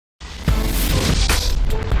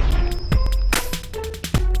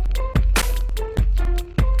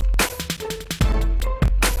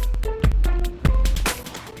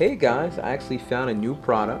Hey guys, I actually found a new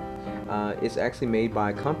product. It's actually made by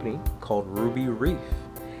a company called Ruby Reef.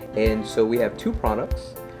 And so we have two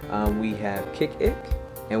products. We have Kick Ick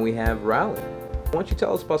and we have Rally. Why don't you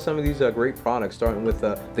tell us about some of these great products, starting with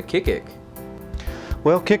the Kick Ick?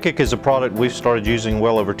 Well, Kick Ick is a product we've started using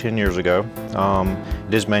well over 10 years ago.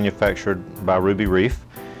 It is manufactured by Ruby Reef.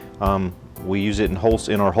 We use it in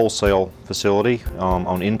our wholesale facility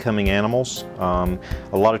on incoming animals. A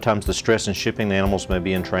lot of times the stress in shipping the animals may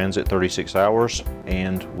be in transit 36 hours,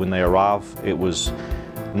 and when they arrive it was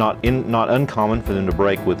not uncommon for them to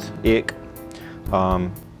break with ick.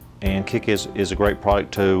 And Kick is a great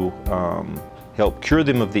product to help cure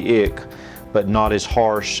them of the ick, but not as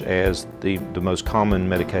harsh as the most common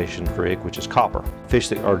medication for ick, which is copper. Fish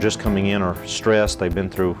that are just coming in are stressed. They've been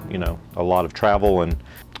through a lot of travel and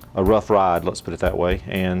a rough ride, let's put it that way,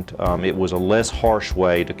 and it was a less harsh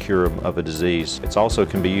way to cure them of a disease. It also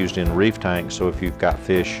can be used in reef tanks, so if you've got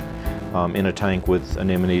fish in a tank with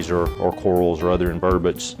anemones or corals or other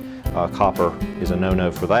invertebrates, copper is a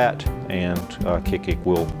no-no for that, and Kick Ick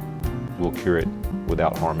will cure it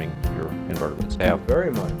without harming your invertebrates. Yeah,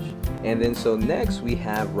 very much. And then so next we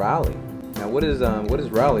have Rally. Now what is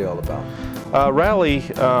Rally all about? Rally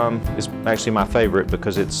is actually my favorite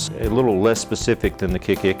because it's a little less specific than the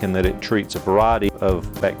Kick Ick in that it treats a variety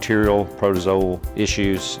of bacterial, protozoal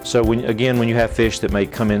issues. So when you have fish that may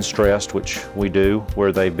come in stressed, which we do,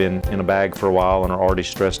 where they've been in a bag for a while and are already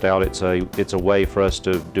stressed out, it's a way for us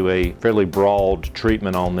to do a fairly broad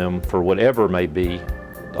treatment on them for whatever may be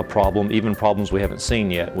a problem, even problems we haven't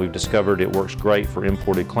seen yet. We've discovered it works great for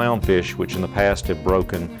imported clownfish, which in the past have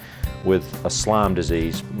broken with a slime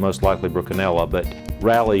disease, most likely Bruchinella. But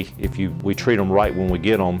Rally, we treat them right when we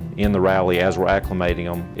get them in the Rally as we're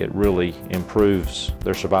acclimating them, it really improves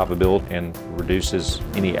their survivability and reduces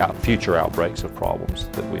any future outbreaks of problems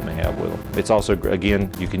that we may have with them. It's also,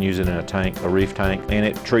 again, you can use it in a tank, a reef tank, and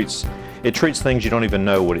it treats things you don't even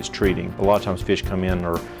know what it's treating. A lot of times fish come in,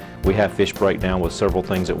 or we have fish break down with several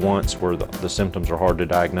things at once where the symptoms are hard to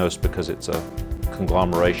diagnose because it's a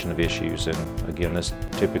conglomeration of issues, and again, this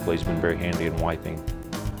typically has been very handy in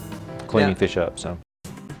cleaning fish up. So.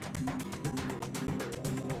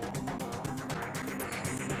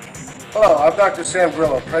 Hello, I'm Dr. Sam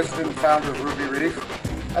Grillo, President and founder of Ruby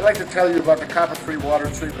Reef. I'd like to tell you about the copper-free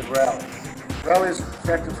water treatment Rally. Rally is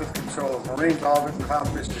effective for the control of marine dolphin and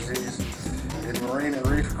clownfish disease in marine and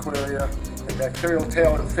reef aquaria and bacterial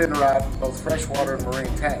tail and fin rot in both freshwater and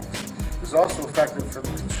marine tanks. It is also effective for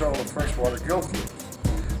the control of freshwater gill fuels.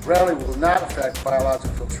 Rally will not affect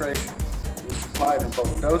biologic filtration. It is supplied in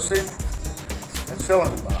both dosing and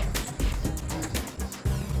cylinder bottles.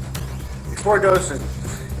 Before dosing,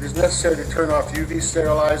 it is necessary to turn off UV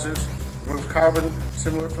sterilizers, remove carbon,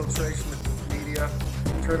 similar filtration media,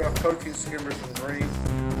 and turn off protein skimmers in the marine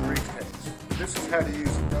and reef tanks. This is how to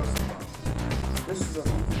use a dosing bottle. This is a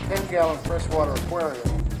 10-gallon freshwater aquarium,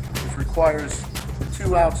 which requires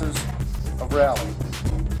 2 ounces of Rally.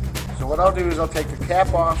 So what I'll do is I'll take the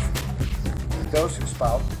cap off the dosing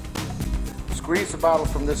spout, squeeze the bottle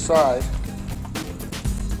from this side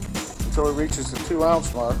until it reaches the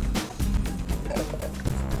 2-ounce mark,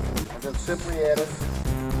 and then simply add it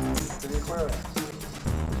to the aquarium.